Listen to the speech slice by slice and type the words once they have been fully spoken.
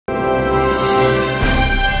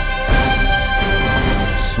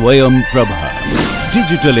Swayam Prabha.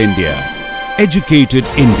 Digital India. Educated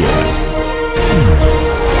India.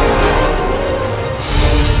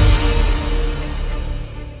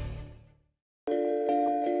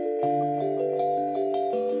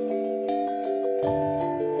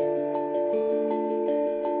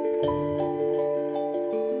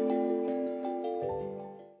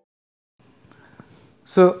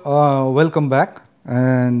 So, welcome back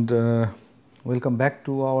and welcome back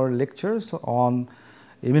to our lectures on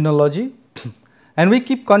immunology, and we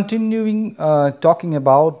keep continuing talking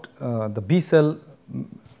about the B cell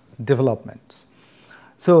developments.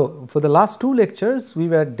 So, for the last two lectures we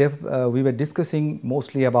were discussing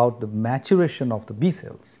mostly about the maturation of the B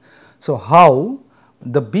cells. So, how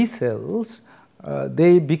the B cells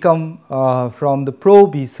they become from the pro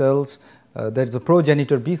B cells, there is a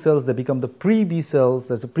progenitor B cells, they become the pre B cells,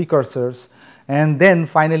 there is a precursors, and then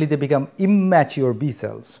finally they become immature B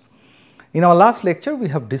cells. In our last lecture we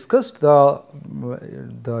have discussed the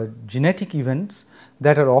genetic events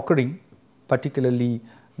that are occurring, particularly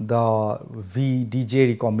the VDJ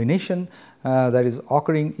recombination that is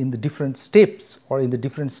occurring in the different steps or in the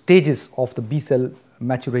different stages of the B cell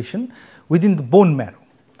maturation within the bone marrow.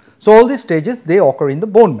 So, all these stages they occur in the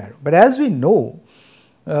bone marrow, but as we know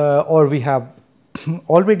or we have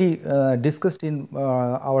already discussed in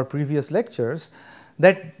our previous lectures,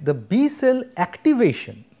 that the B cell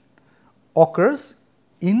activation occurs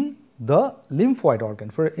in the lymphoid organ,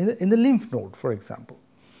 in the lymph node for example,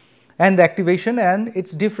 and the activation and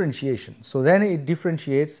its differentiation. So, then it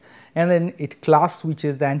differentiates and then it class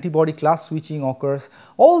switches, the antibody class switching occurs.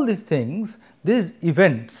 All these things, these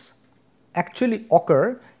events actually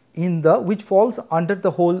occur in the which falls under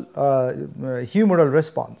the whole humoral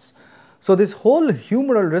response. So, this whole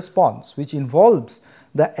humoral response which involves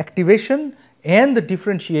the activation and the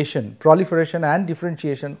differentiation, proliferation and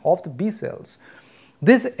differentiation of the B cells,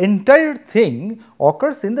 this entire thing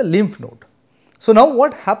occurs in the lymph node. So, now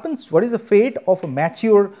what happens, what is the fate of a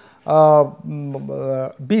mature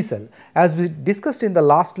B cell? As we discussed in the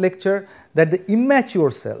last lecture, that the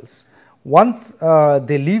immature cells, once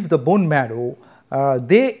they leave the bone marrow,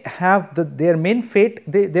 they have their main fate,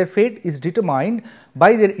 their fate is determined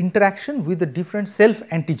by their interaction with the different self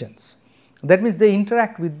antigens. That means, they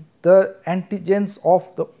interact with the antigens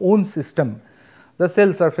of the own system, the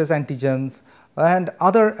cell surface antigens and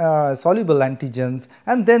other soluble antigens,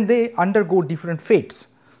 and then they undergo different fates.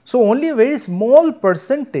 So, only a very small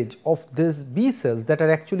percentage of these B cells that are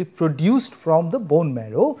actually produced from the bone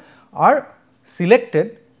marrow are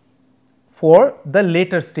selected for the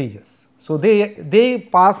later stages. So, they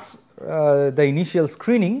pass the initial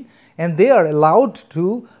screening and they are allowed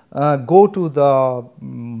to go to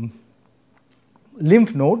the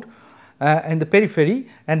lymph node and the periphery,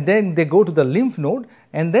 and then they go to the lymph node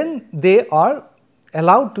and then they are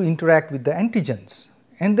allowed to interact with the antigens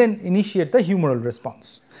and then initiate the humoral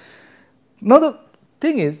response. Now, the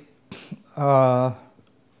thing is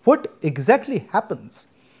what exactly happens,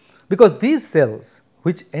 because these cells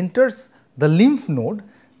which enters the lymph node,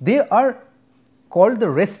 they are called the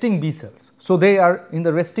resting B cells. So, they are in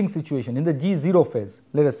the resting situation, in the G0 phase,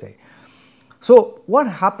 let us say. So, what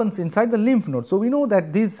happens inside the lymph node? So, we know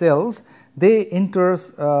that these cells, they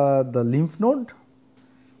enters the lymph node.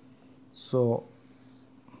 So,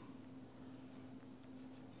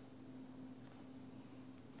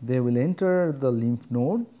 they will enter the lymph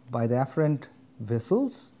node by the afferent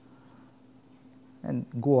vessels and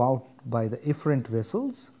go out by the efferent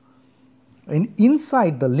vessels. And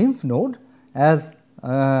inside the lymph node, as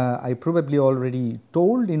I probably already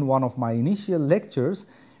told in one of my initial lectures,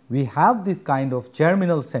 we have this kind of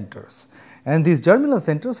germinal centers, and these germinal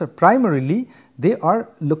centers are primarily, they are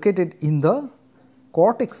located in the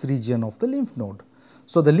cortex region of the lymph node.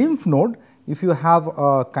 So, the lymph node, if you have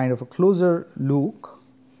a kind of a closer look,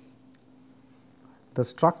 the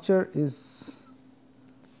structure is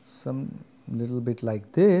some little bit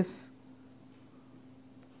like this.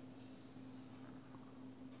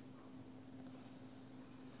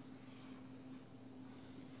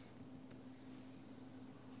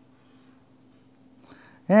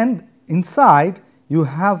 And inside you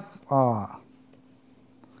have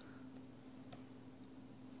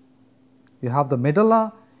the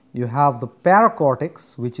medulla, you have the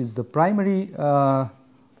paracortex, which is the primary, the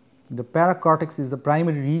paracortex is the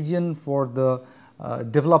primary region for the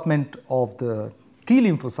development of the T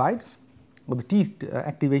lymphocytes, or the T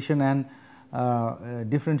activation and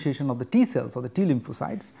differentiation of the T cells or the T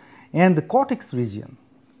lymphocytes, and the cortex region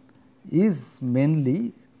is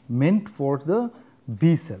mainly meant for the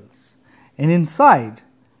B cells. And inside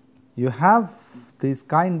you have these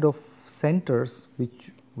kind of centers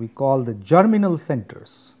which we call the germinal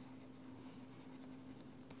centers.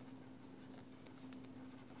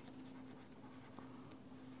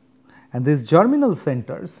 And these germinal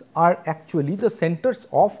centers are actually the centers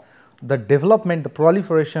of the development, the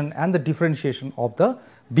proliferation and the differentiation of the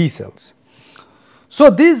B cells. So,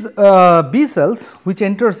 these B cells which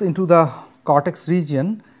enters into the cortex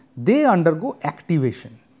region, they undergo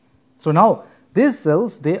activation. So, now these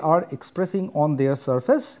cells, they are expressing on their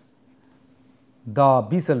surface the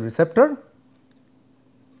B cell receptor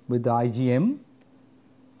with the IgM,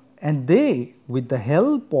 and they, with the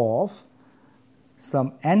help of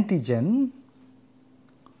some antigen,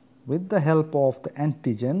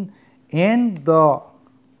 and the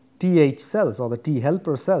TH cells or the T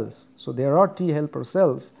helper cells. So, there are T helper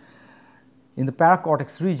cells in the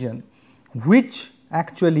paracortex region which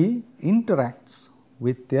actually interacts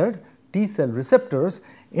with their T cell receptors,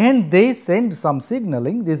 and they send some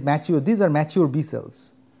signaling. These are mature B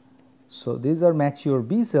cells. So, these are mature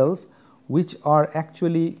B cells which are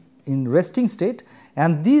actually in resting state,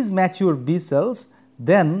 and these mature B cells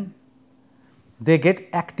then they get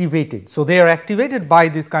activated. So, they are activated by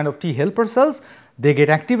this kind of T helper cells, they get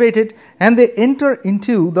activated and they enter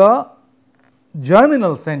into the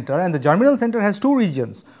germinal center, and the germinal center has two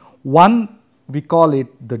regions. One we call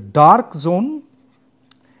it the dark zone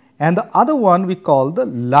and the other one we call the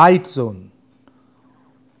light zone.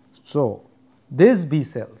 So, these B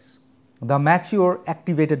cells, the mature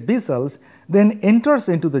activated B cells, then enters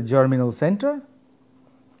into the germinal center,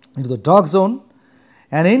 into the dark zone,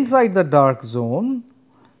 and inside the dark zone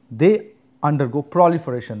they undergo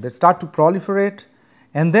proliferation. They start to proliferate,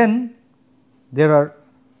 and then there are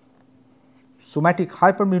somatic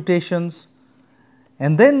hypermutations,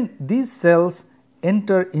 and then these cells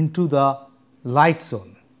enter into the light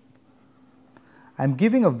zone. I am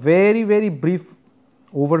giving a very brief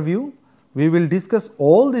overview. We will discuss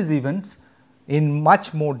all these events in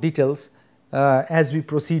much more details as we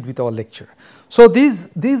proceed with our lecture. So,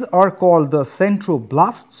 these are called the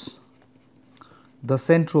centroblasts,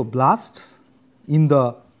 in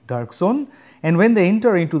the dark zone, and when they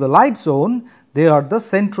enter into the light zone, they are the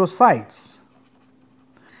centrocytes.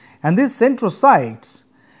 And these centrocytes,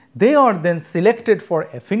 they are then selected for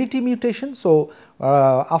affinity mutation. So,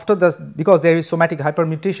 after this, because there is somatic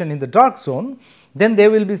hypermutation in the dark zone, then they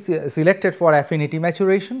will be selected for affinity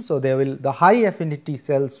maturation. So, the high affinity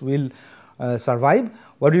cells will survive.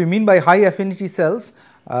 What do you mean by high affinity cells?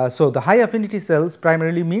 So, the high affinity cells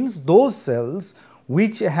primarily means those cells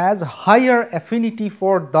which has higher affinity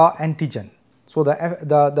for the antigen. So,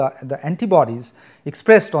 the antibodies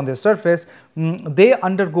expressed on their surface, they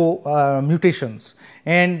undergo mutations,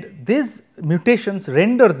 and these mutations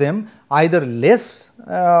render them either less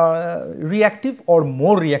reactive or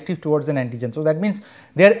more reactive towards an antigen. So, that means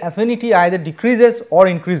their affinity either decreases or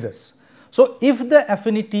increases. So, if the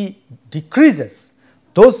affinity decreases,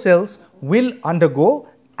 those cells will undergo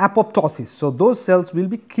apoptosis. So, those cells will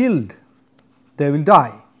be killed, they will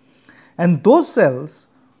die, and those cells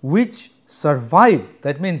which survive,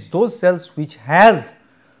 that means those cells which has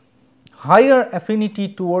higher affinity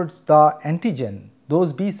towards the antigen,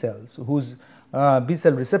 those B cells whose B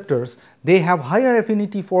cell receptors, they have higher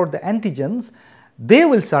affinity for the antigens, they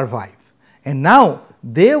will survive, and now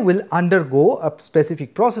they will undergo a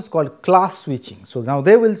specific process called class switching. So, now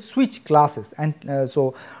they will switch classes, and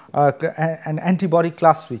an antibody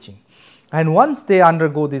class switching, and once they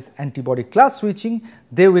undergo this antibody class switching,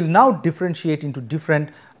 they will now differentiate into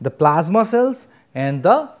the plasma cells and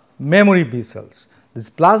the memory B cells. These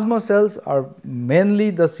plasma cells are mainly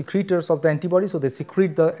the secretors of the antibody. So, they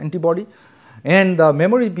secrete the antibody, and the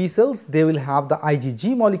memory B cells, they will have the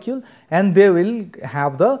IgG molecule and they will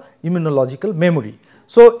have the immunological memory.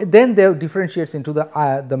 So, then they differentiates into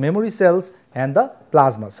the memory cells and the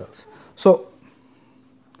plasma cells. So,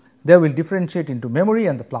 they will differentiate into memory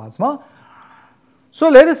and the plasma. So,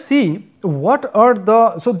 let us see what are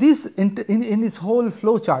the, so this in this whole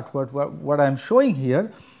flow chart what I am showing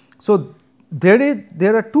here. So,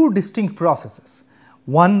 there are two distinct processes.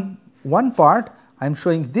 One part I am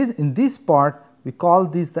showing this, in this part we call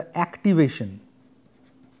this the activation.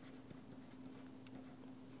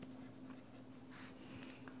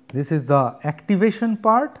 This is the activation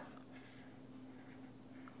part,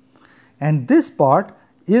 and this part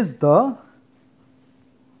is the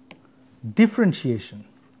differentiation.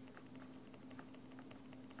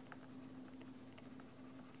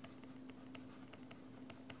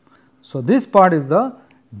 So, this part is the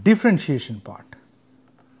differentiation part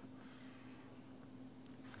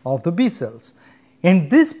of the B cells,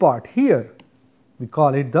 and this part here we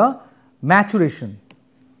call it the maturation,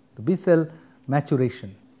 the B cell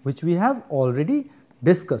maturation, which we have already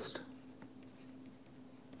discussed.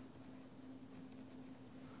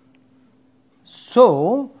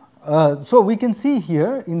 So, we can see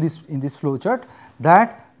here in this flow chart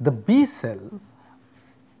that the B cell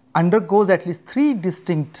undergoes at least 3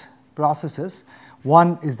 distinct processes.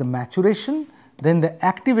 One is the maturation, then the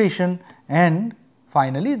activation, and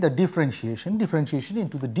finally the differentiation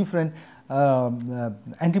into the different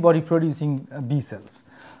antibody producing B cells.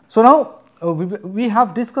 So, now we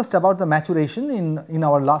have discussed about the maturation in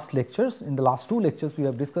our last lectures. In the last 2 lectures we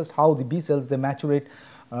have discussed how the B cells they maturate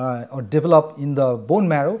or develop in the bone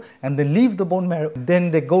marrow, and they leave the bone marrow,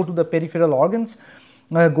 then they go to the peripheral organs,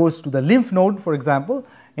 goes to the lymph node for example,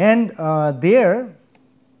 and there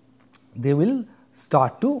they will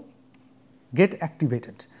start to get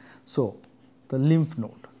activated. So, the lymph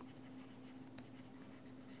node.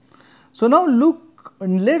 So, now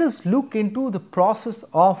let us look into the process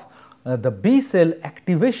of the B cell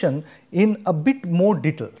activation in a bit more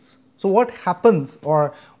details. So, what happens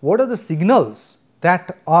or what are the signals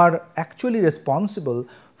that are actually responsible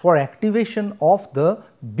for activation of the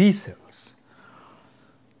B cells?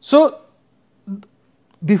 So,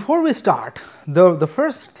 before we start, the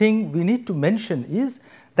first thing we need to mention is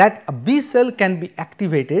that a B cell can be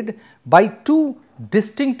activated by 2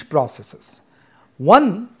 distinct processes.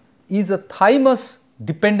 One is a thymus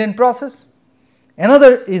dependent process,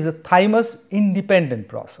 another is a thymus independent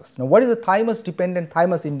process. Now, what is a thymus dependent,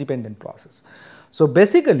 thymus independent process? So,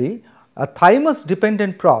 basically a thymus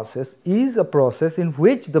dependent process is a process in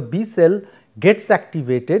which the B cell gets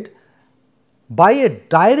activated by a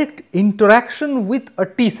direct interaction with a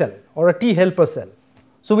T cell or a T helper cell.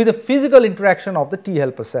 So, with a physical interaction of the T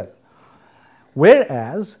helper cell,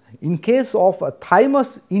 whereas in case of a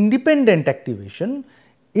thymus independent activation,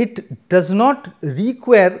 it does not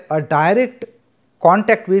require a direct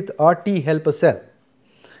contact with a T helper cell.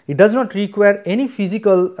 It does not require any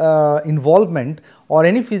physical involvement or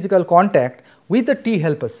any physical contact with the T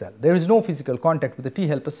helper cell. There is no physical contact with the T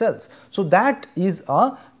helper cells. So, that is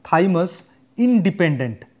a thymus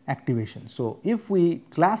independent activation. So, if we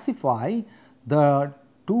classify the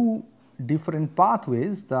 2 different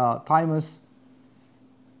pathways, the thymus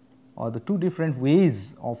or the 2 different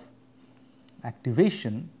ways of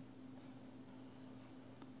activation,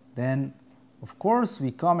 then of course,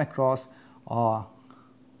 we come across a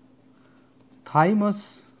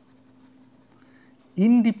thymus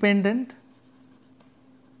independent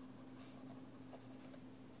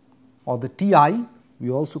or the TI,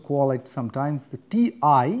 we also call it sometimes the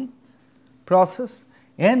TI process,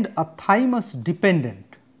 and a thymus dependent.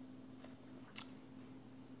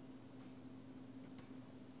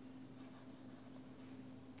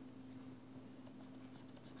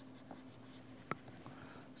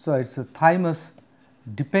 So, it is a thymus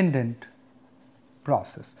dependent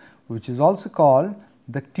process, which is also called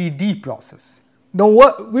the TD process. Now,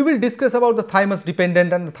 we will discuss about the thymus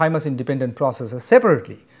dependent and the thymus independent processes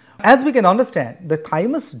separately. As we can understand, the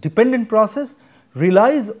thymus dependent process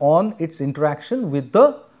relies on its interaction with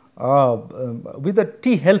the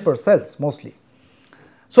T helper cells mostly.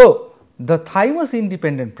 So, the thymus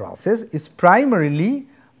independent process is primarily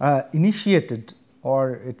initiated,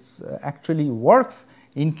 or it's actually works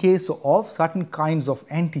in case of certain kinds of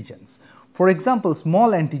antigens. For example,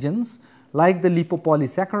 small antigens like the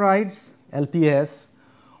lipopolysaccharides LPS,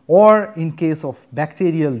 or in case of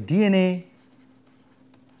bacterial DNA,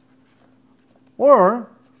 or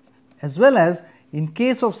as well as in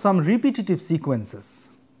case of some repetitive sequences.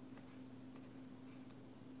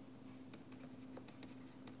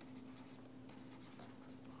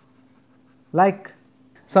 Like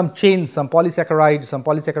some chains, some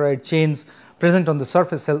polysaccharide chains present on the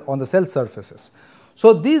surface cell, on the cell surfaces.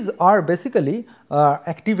 So, these are basically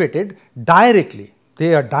activated directly,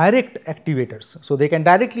 they are direct activators. So, they can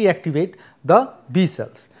directly activate the B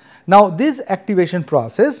cells. Now, this activation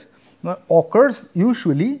process occurs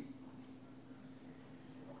usually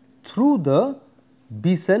through the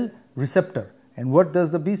B cell receptor. And what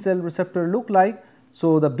does the B cell receptor look like?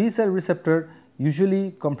 So, the B cell receptor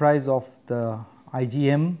usually comprise of the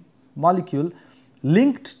IgM molecule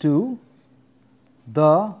linked to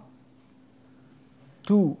the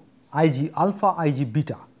 2 Ig alpha, Ig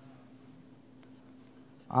beta,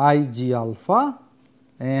 Ig alpha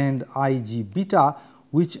and Ig beta,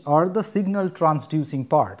 which are the signal transducing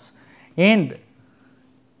parts. And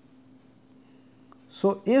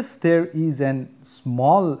so, if there is a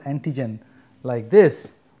small antigen like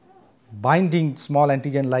this, binding small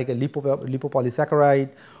antigen like a lipopolysaccharide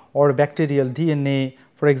or bacterial DNA,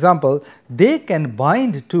 for example, they can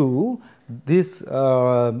bind to this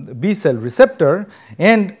B cell receptor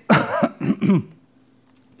and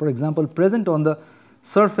for example, present on the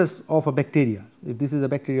surface of a bacteria. If this is a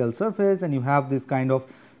bacterial surface and you have this kind of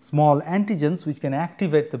small antigens which can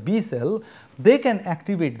activate the B cell, they can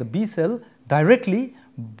activate the B cell directly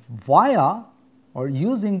via or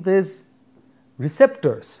using these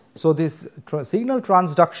receptors. So, this signal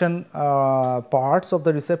transduction parts of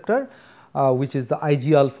the receptor, which is the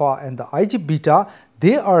Ig alpha and the Ig beta,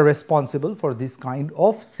 they are responsible for this kind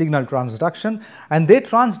of signal transduction, and they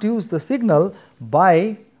transduce the signal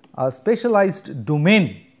by a specialized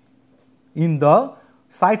domain in the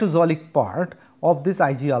cytosolic part of this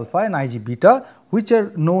Ig alpha and Ig beta, which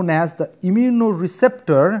are known as the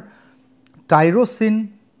immunoreceptor tyrosine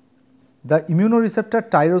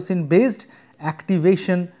based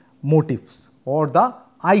activation motifs, or the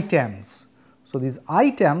ITAMs. So, these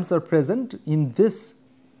ITAMs are present in this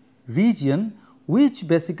region, which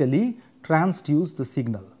basically transduce the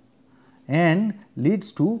signal and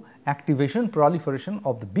leads to activation, proliferation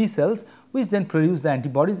of the B cells, which then produce the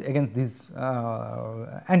antibodies against these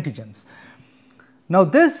antigens. Now,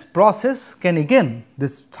 this process can again,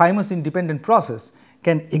 this thymus independent process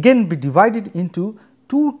can again be divided into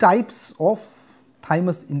two types of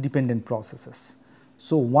thymus independent processes.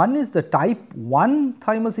 So, one is the type 1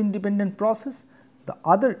 thymus independent process, the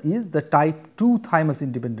other is the type 2 thymus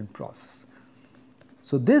independent process.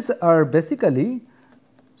 So, these are basically,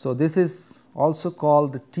 so this is also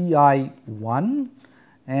called the TI1,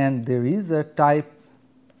 and there is a type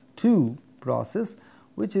 2 process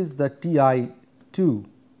which is the TI2.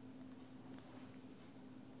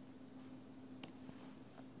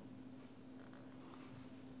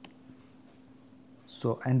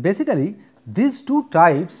 So, and basically these two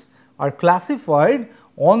types are classified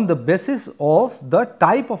on the basis of the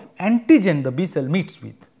type of antigen the B cell meets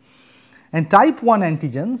with. And type 1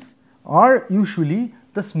 antigens are usually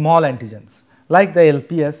the small antigens, like the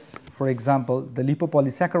LPS, for example, the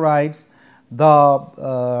lipopolysaccharides, the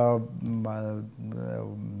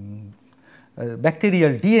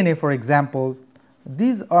bacterial DNA, for example.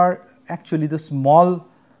 These are actually the small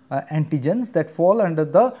antigens that fall under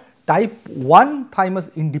the type 1 thymus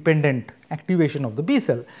independent activation of the B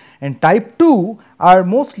cell, and type 2 are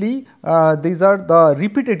mostly these are the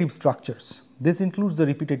repetitive structures. This includes the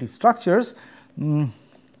repetitive structures.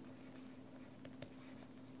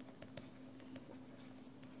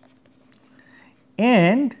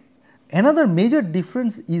 And another major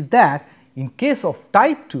difference is that in case of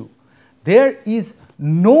type 2, there is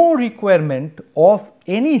no requirement of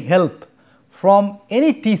any help from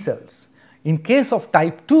any T cells. In case of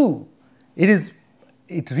type 2,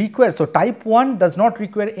 it requires, so type 1 does not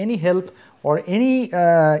require any help or any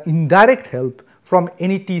indirect help from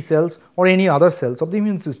any T cells or any other cells of the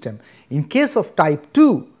immune system. In case of type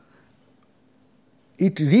 2,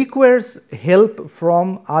 it requires help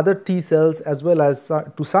from other T cells as well as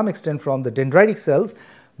to some extent from the dendritic cells.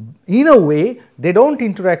 In a way, they do not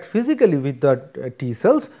interact physically with the T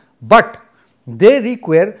cells, but they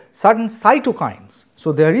require certain cytokines.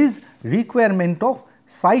 So, there is requirement of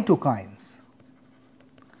cytokines.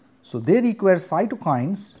 So, they require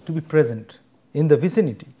cytokines to be present in the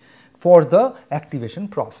vicinity for the activation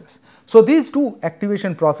process. So, these two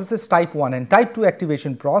activation processes, type 1 and type 2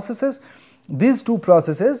 activation processes, these two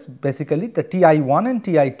processes basically the TI1 and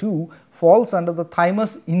TI2 falls under the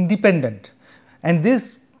thymus independent, and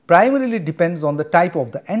this primarily depends on the type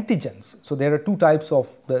of the antigens. So, there are two types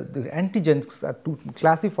of the antigens are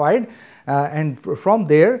classified, and from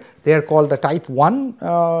there they are called the type 1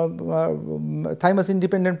 thymus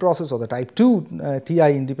independent process or the type 2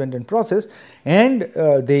 TI independent process, and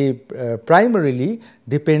they primarily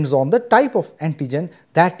depends on the type of antigen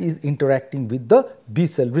that is interacting with the B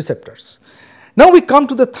cell receptors. Now, we come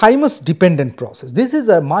to the thymus dependent process. This is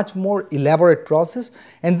a much more elaborate process,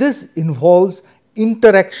 and this involves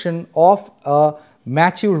interaction of a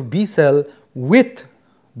mature B cell with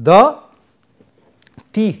the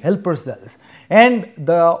T helper cells, and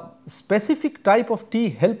the specific type of T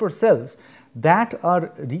helper cells that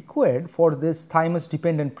are required for this thymus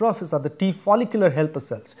dependent process are the T follicular helper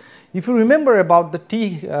cells. If you remember about the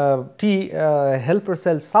T helper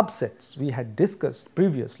cell subsets we had discussed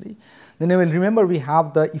previously, then you will remember we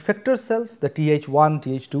have the effector cells, the Th1,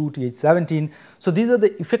 Th2, Th17. So, these are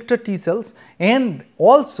the effector T cells, and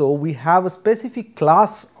also we have a specific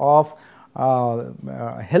class of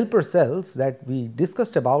helper cells that we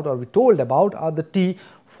discussed about or we told about are the T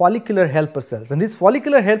follicular helper cells, and these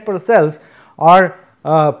follicular helper cells are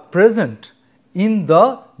present in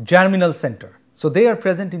the germinal center. So, they are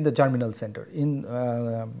present in the germinal center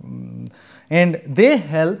and they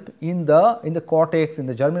help in the cortex, in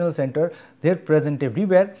the germinal center. They are present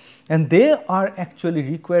everywhere and they are actually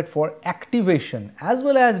required for activation as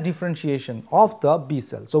well as differentiation of the B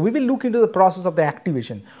cell. So, we will look into the process of the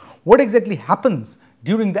activation. What exactly happens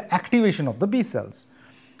during the activation of the B cells?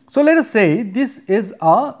 So, let us say this is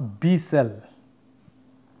a B cell.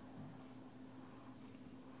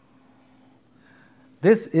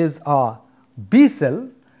 This is a B cell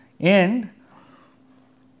and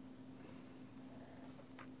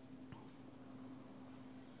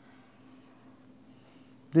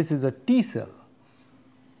this is a T cell.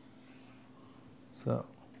 So,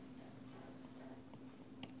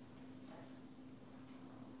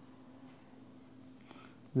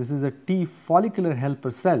 this is a T follicular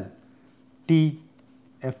helper cell,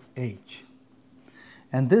 TFH,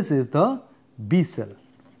 and this is the B cell,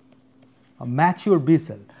 a mature B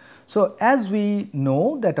cell. So, as we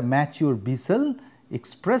know that a mature B cell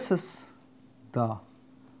expresses the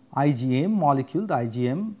IgM molecule, the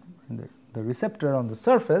IgM and the receptor on the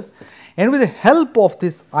surface, and with the help of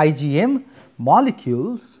this IgM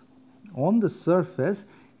molecules on the surface,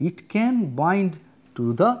 it can bind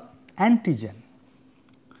to the antigen,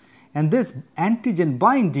 and this antigen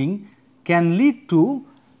binding can lead to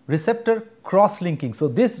receptor cross-linking. So,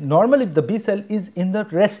 this normally the B cell is in the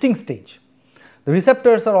resting stage. The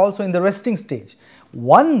receptors are also in the resting stage.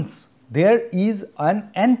 Once there is an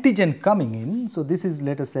antigen coming in, so this is,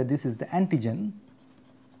 let us say this is the antigen.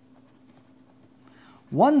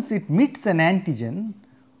 Once it meets an antigen,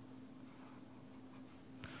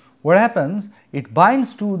 what happens? It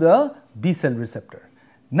binds to the B cell receptor.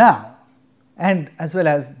 Now, and as well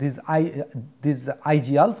as these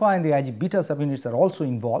Ig alpha and the Ig beta subunits are also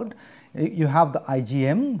involved. You have the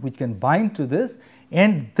IgM which can bind to this,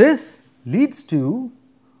 and this leads to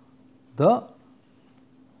the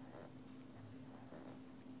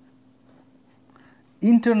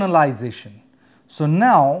internalization. So,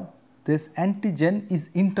 now this antigen is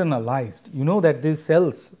internalized. You know that these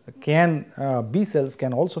cells can, B cells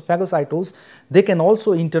can also phagocytose, they can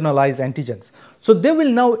also internalize antigens. So, they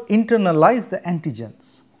will now internalize the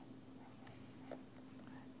antigens.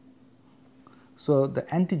 So, the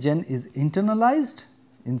antigen is internalized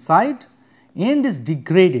inside and is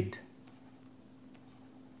degraded,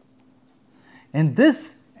 and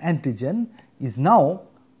this antigen is now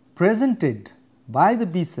presented by the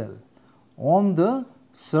B cell on the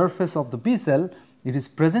surface of the B cell. It is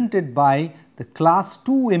presented by the class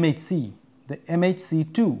 2 MHC, the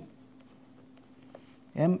MHC2,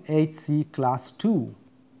 MHC class 2.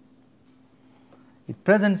 It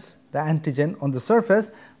presents the antigen on the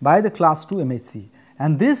surface by the class 2 MHC,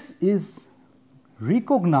 and this is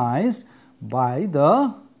recognized by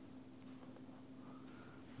the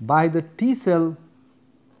T cell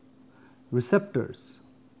receptors.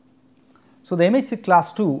 So, the MHC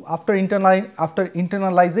class 2 after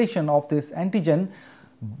internalization of this antigen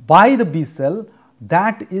by the B cell,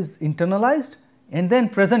 that is internalized and then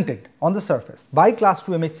presented on the surface by class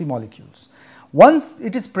 2 MHC molecules. Once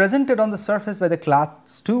it is presented on the surface by the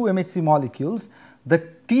class 2 MHC molecules, the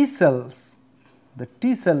T cells, the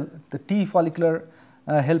T follicular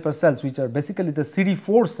helper cells, which are basically the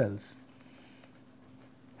CD4 cells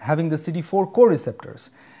having the CD4 co-receptors,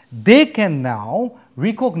 they can now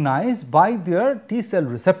recognize by their T cell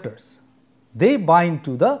receptors. They bind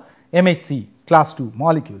to the MHC class 2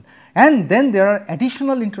 molecule, and then there are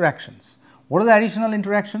additional interactions. What are the additional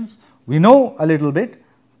interactions? We know a little bit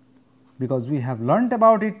because we have learnt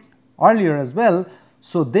about it earlier as well.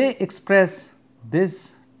 So, they express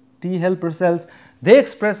this T helper cells, they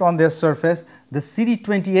express on their surface the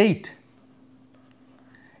CD28,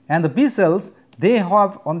 and the B cells, they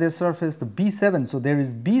have on their surface the B7. So, there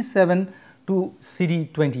is B7 to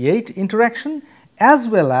CD28 interaction, as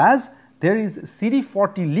well as there is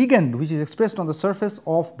CD40 ligand which is expressed on the surface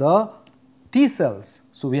of the T cells.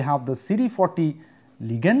 So, we have the CD40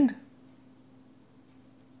 ligand,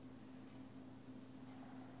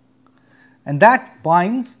 and that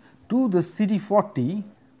binds to the CD40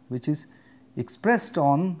 which is expressed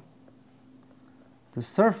on the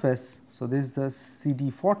surface. So, this is the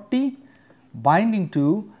CD40 binding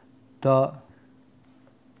to the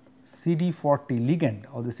CD40 ligand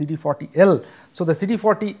or the CD40L. So, the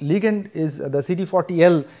CD40 ligand is the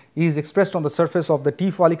CD40L is expressed on the surface of the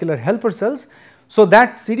T follicular helper cells. So,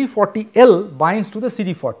 that CD40L binds to the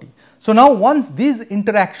CD40. So, now once these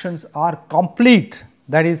interactions are complete,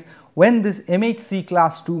 that is when this MHC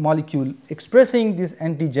class 2 molecule expressing this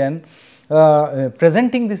antigen,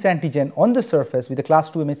 presenting this antigen on the surface with the class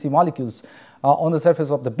 2 MHC molecules on the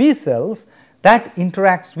surface of the B cells, that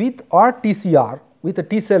interacts with or TCR, with a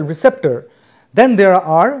T cell receptor, then there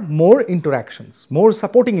are more interactions, more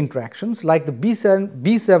supporting interactions like the B7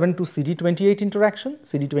 to CD28 interaction,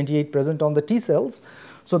 CD28 present on the T cells.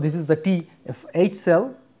 So, this is the TFH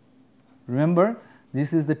cell. Remember,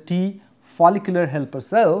 this is the T follicular helper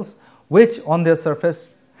cells, which on their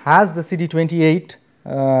surface has the CD28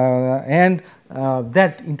 and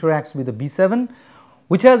that interacts with the B7,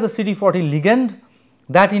 which has the CD40 ligand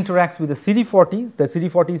that interacts with the CD40. The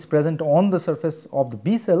CD40 is present on the surface of the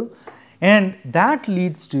B cell, and that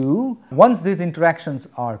leads to, once these interactions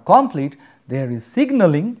are complete, there is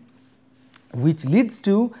signaling which leads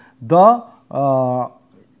to the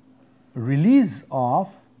release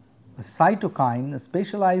of a cytokine, a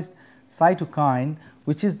specialized cytokine,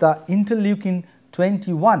 which is the interleukin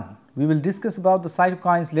 21. We will discuss about the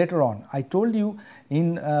cytokines later on. I told you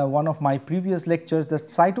in one of my previous lectures that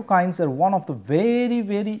cytokines are one of the very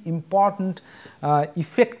important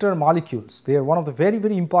effector molecules. They are one of the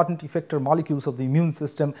very important effector molecules of the immune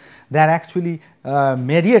system that actually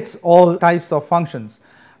mediates all types of functions.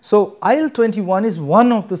 So, IL-21 is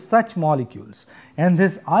one of the such molecules, and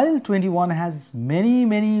this IL-21 has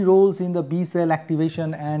many roles in the B cell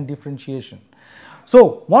activation and differentiation.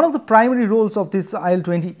 So, one of the primary roles of this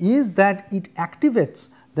IL-20 is that it activates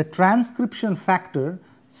the transcription factor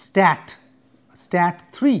STAT3.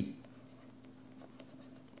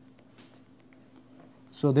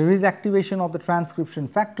 So, there is activation of the transcription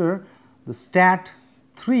factor, the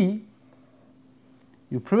STAT3.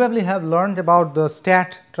 You probably have learned about the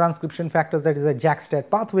STAT transcription factors, that is a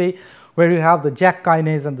JAK-STAT pathway, where you have the JAK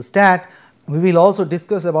kinase and the STAT. We will also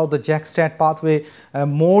discuss about the JAK-STAT pathway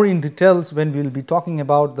more in details when we will be talking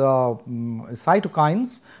about the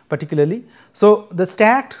cytokines particularly. So, the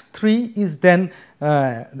STAT3 is then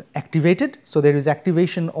activated. So, there is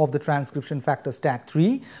activation of the transcription factor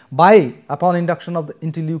STAT3 upon induction of the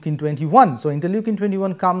interleukin 21. So, interleukin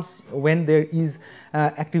 21 comes when there is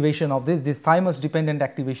activation of this thymus dependent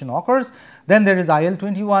activation occurs. Then there is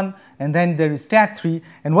IL-21 and then there is STAT3,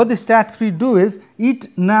 and what the STAT3 do is it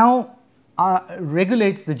now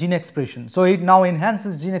regulates the gene expression. So, it now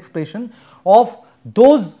enhances gene expression of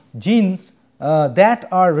those genes that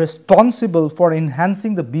are responsible for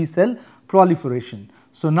enhancing the B cell proliferation.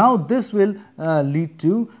 So, now this will lead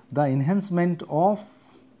to the enhancement of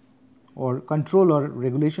or control or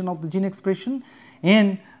regulation of the gene expression,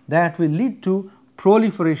 and that will lead to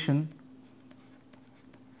proliferation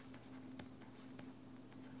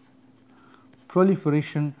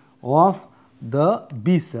of the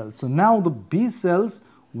B cells. So, now the B cells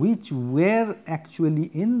which were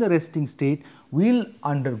actually in the resting state will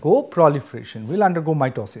undergo proliferation, will undergo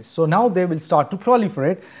mitosis. So, now they will start to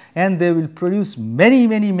proliferate and they will produce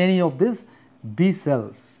many of these B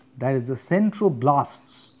cells, that is the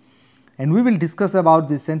centroblasts. And we will discuss about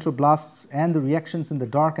the centroblasts and the reactions in the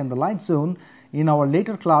dark and the light zone in our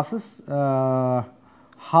later classes,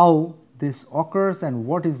 how this occurs and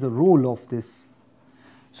what is the role of this.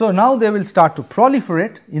 So, now they will start to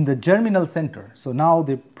proliferate in the germinal center. So, now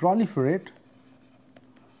they proliferate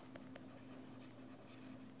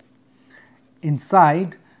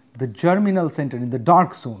inside the germinal center in the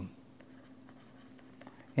dark zone,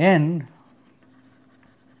 and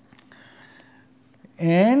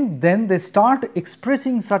then they start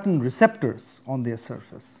expressing certain receptors on their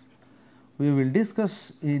surface. We will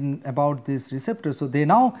discuss about these receptors. So, they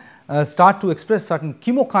now start to express certain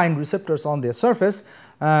chemokine receptors on their surface.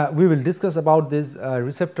 We will discuss about these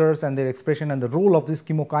receptors and their expression and the role of these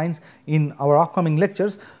chemokines in our upcoming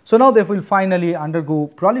lectures. So, now they will finally undergo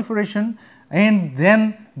proliferation, and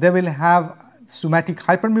then they will have somatic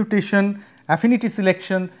hypermutation, affinity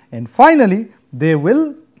selection, and finally, they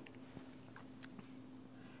will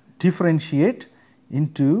differentiate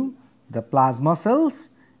into the plasma cells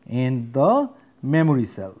and the memory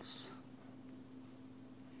cells.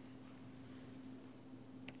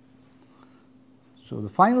 So, the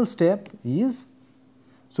final step is,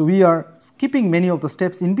 so we are skipping many of the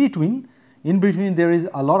steps in between. In between there is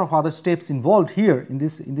a lot of other steps involved here in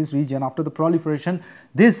this region. After the proliferation,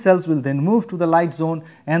 these cells will then move to the light zone,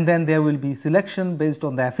 and then there will be selection based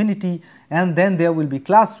on the affinity, and then there will be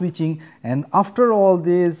class switching, and after all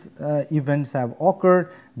these events have occurred,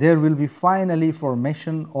 there will be finally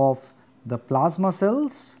formation of the plasma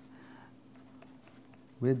cells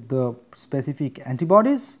with the specific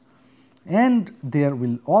antibodies, and there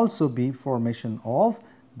will also be formation of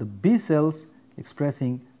the B cells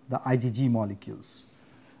expressing the IgG molecules,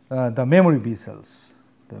 the memory B cells,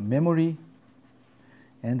 the memory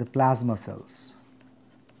and the plasma cells.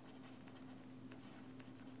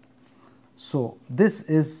 So, this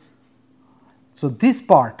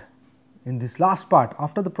part in this last part,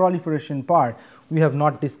 after the proliferation part, we have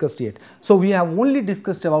not discussed yet. So, we have only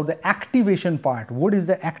discussed about the activation part. What is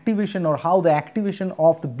the activation, or how the activation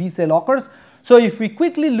of the B cell occurs? So, if we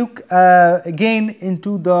quickly look again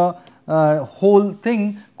into the whole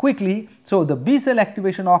thing quickly. So, the B cell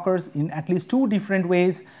activation occurs in at least two different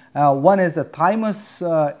ways. One is the thymus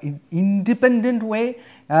independent way,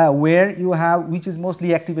 where you have, which is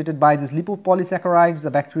mostly activated by these lipopolysaccharides,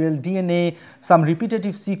 the bacterial DNA, some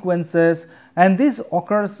repetitive sequences, and this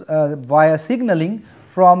occurs via signaling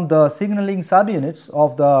from the signaling subunits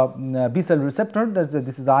of the B cell receptor. This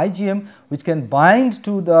is the IgM, which can bind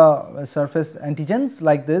to the surface antigens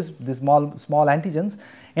like this small antigens,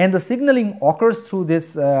 and the signaling occurs through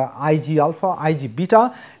this Ig alpha, Ig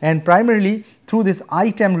beta, and primarily through this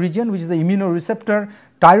ITAM region, which is the immunoreceptor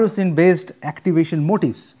tyrosine based activation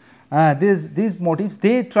motifs. These motifs,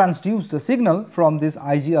 they transduce the signal from this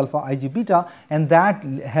Ig alpha, Ig beta, and that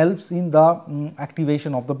helps in the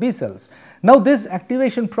activation of the B cells. Now, this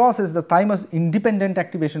activation process, the thymus independent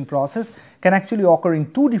activation process, can actually occur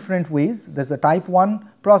in two different ways. There is a type 1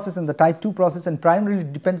 process and the type 2 process, and primarily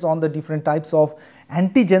depends on the different types of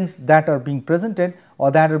antigens that are being presented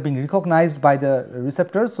or that are being recognized by the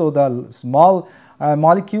receptors. So, the small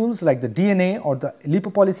molecules like the DNA or the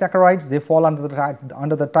lipopolysaccharides, they fall under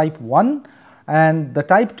the type 1, and the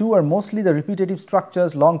type 2 are mostly the repetitive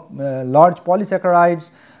structures, large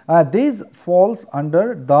polysaccharides. These falls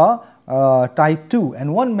under the type 2,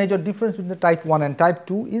 and one major difference between the type 1 and type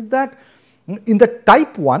 2 is that in the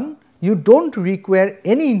type 1 you do not require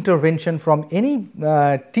any intervention from any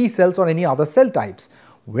T cells or any other cell types,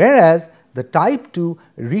 whereas the type 2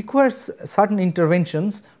 requires certain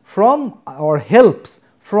interventions from or helps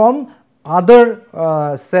from other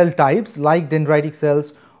cell types like dendritic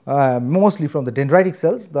cells, mostly from the dendritic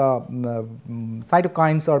cells. The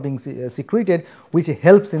cytokines are being secreted, which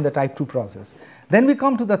helps in the type 2 process. Then we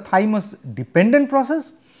come to the thymus dependent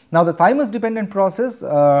process. Now, the thymus dependent process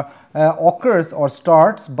occurs or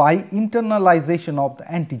starts by internalization of the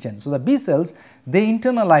antigen. So, the B cells, they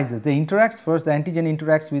internalizes, they interacts first, the antigen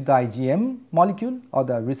interacts with the IgM molecule or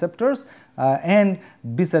the receptors and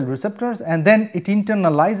B cell receptors, and then it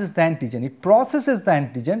internalizes the antigen, it processes the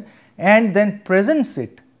antigen and then presents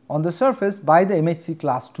it on the surface by the MHC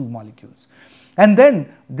class II molecules. And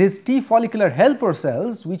then these T follicular helper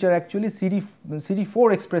cells, which are actually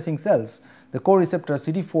CD4 expressing cells, the co-receptor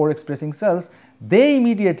CD4 expressing cells, they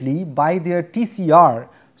immediately by their TCR,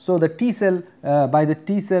 so the T cell by the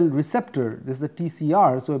T cell receptor, this is the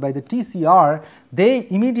TCR, so by the TCR they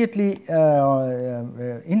immediately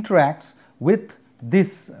interacts with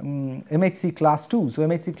this MHC class II. So,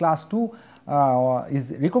 MHC class II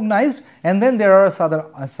is recognized, and then there are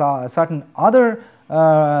certain other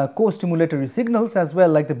co-stimulatory signals as well,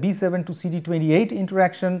 like the B7 to CD28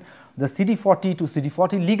 interaction, the CD40 to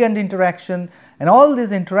CD40 ligand interaction, and all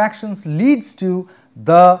these interactions leads to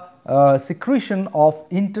the secretion of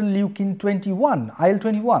interleukin 21,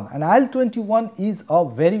 IL-21, and IL-21 is a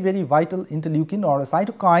very vital interleukin or a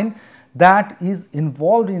cytokine that is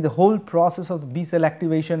involved in the whole process of the B cell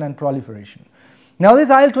activation and proliferation. Now, this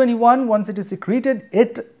IL-21, once it is secreted,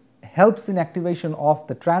 it helps in activation of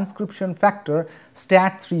the transcription factor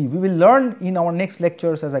STAT3. We will learn in our next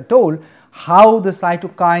lectures, as I told, how the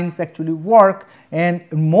cytokines actually work, and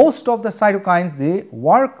most of the cytokines, they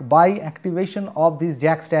work by activation of these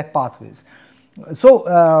JAK-STAT pathways. So,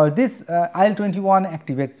 this IL-21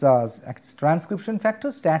 activates transcription factor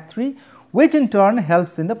STAT3, which in turn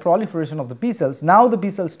helps in the proliferation of the B cells. Now, the B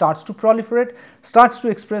cell starts to proliferate, starts to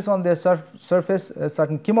express on their surface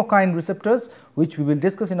certain chemokine receptors, which we will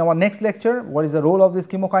discuss in our next lecture, what is the role of these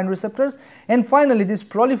chemokine receptors. And finally, this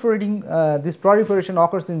proliferation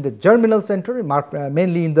occurs in the germinal center,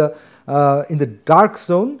 mainly in the dark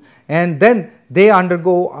zone, and then they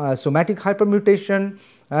undergo somatic hypermutation,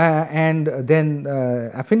 and then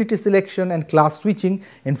affinity selection and class switching,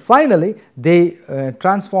 and finally they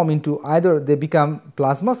transform into either they become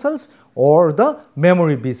plasma cells or the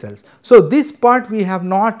memory B cells. So, this part we have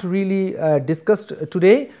not really discussed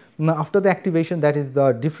today. Now, after the activation, that is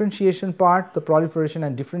the differentiation part, the proliferation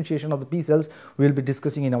and differentiation of the B cells, we will be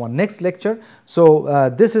discussing in our next lecture. So,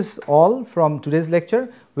 this is all from today's lecture.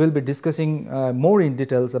 We will be discussing more in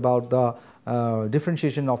details about the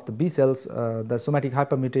differentiation of the B cells, the somatic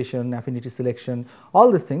hypermutation, affinity selection,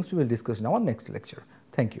 all these things we will discuss in our next lecture.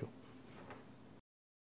 Thank you.